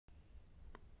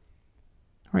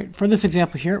All right, for this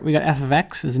example here, we got f of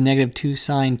x is negative 2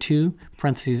 sine 2,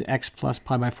 parentheses x plus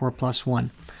pi by 4 plus 1.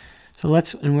 So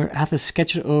we have to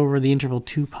sketch it over the interval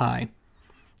 2 pi.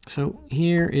 So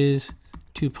here is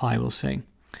 2 pi, we'll say.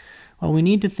 Well, we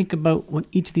need to think about what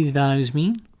each of these values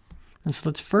mean. And so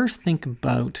let's first think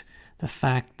about the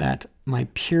fact that my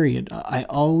period, I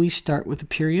always start with the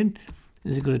period,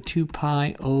 is equal to 2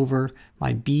 pi over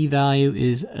my b value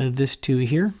is this 2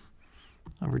 here,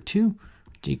 over 2,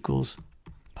 which equals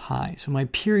pi. So my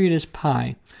period is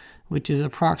pi, which is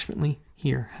approximately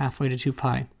here, halfway to 2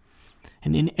 pi.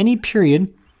 And in any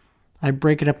period, I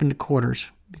break it up into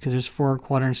quarters because there's 4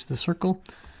 quadrants to the circle.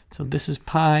 So this is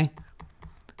pi,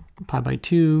 pi by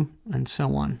 2, and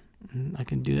so on. And I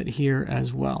can do that here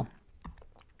as well.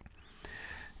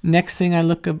 Next thing I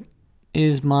look up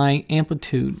is my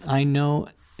amplitude. I know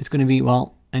it's going to be,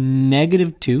 well, a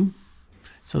negative 2.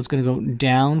 So it's going to go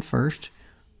down first,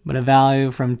 but a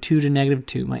value from 2 to negative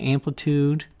 2. My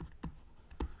amplitude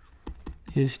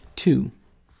is 2.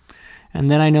 And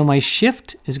then I know my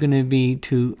shift is going to be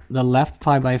to the left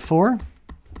pi by 4,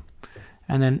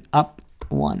 and then up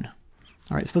 1.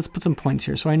 All right, so let's put some points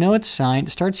here. So I know it's sine. It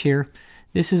starts here.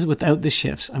 This is without the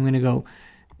shifts. I'm going to go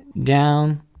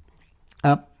down,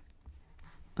 up.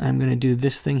 I'm going to do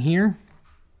this thing here.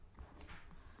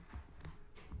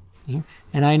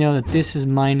 And I know that this is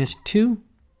minus 2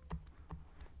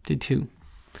 to 2.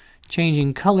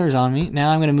 Changing colors on me.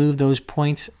 Now I'm going to move those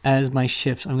points as my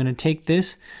shifts. I'm going to take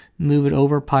this, move it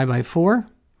over pi by 4,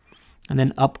 and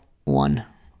then up 1.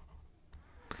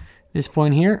 This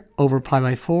point here, over pi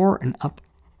by 4 and up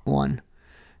 1.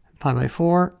 Pi by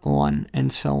 4, 1,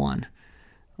 and so on.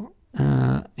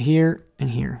 Here and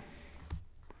here.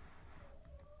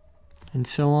 And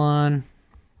so on.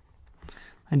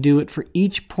 I do it for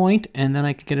each point, and then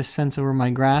I can get a sense of where my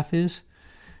graph is.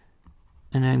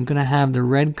 And I'm going to have the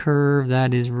red curve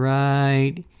that is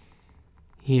right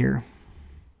here.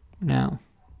 Now,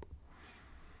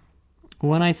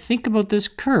 when I think about this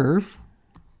curve,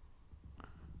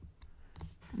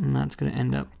 and that's going to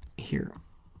end up here.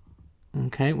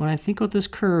 Okay, when I think about this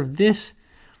curve, this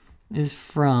is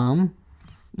from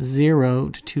 0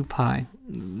 to 2 pi.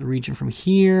 The region from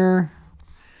here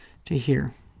to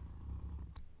here.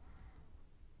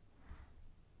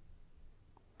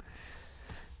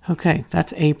 Okay,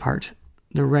 that's A part,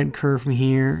 the red curve from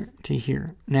here to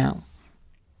here. Now,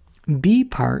 B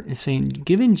part is saying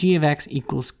given g of x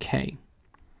equals k.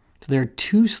 So there are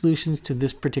 2 solutions to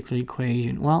this particular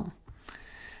equation. Well,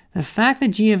 the fact that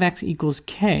g of x equals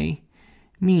k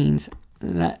means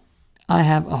that I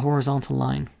have a horizontal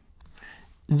line.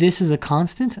 This is a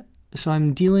constant, so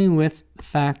I'm dealing with the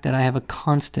fact that I have a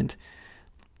constant.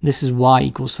 This is y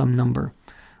equals some number.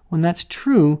 When that's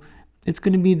true, it's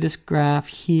going to be this graph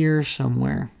here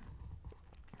somewhere.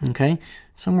 Okay,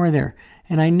 somewhere there.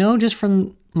 And I know just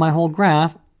from my whole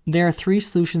graph, there are 3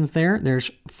 solutions there. There's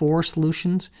 4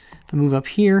 solutions. If I move up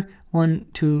here, 1,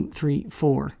 2, 3,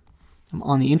 4. I'm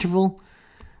on the interval.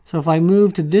 So if I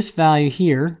move to this value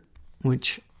here,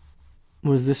 which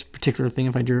was this particular thing,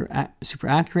 if I drew super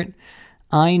accurate,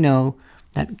 I know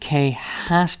that k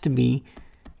has to be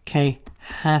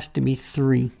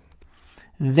 3.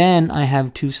 Then I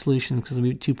have 2 solutions because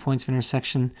there'll be 2 points of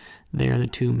intersection. They are the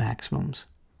 2 maximums.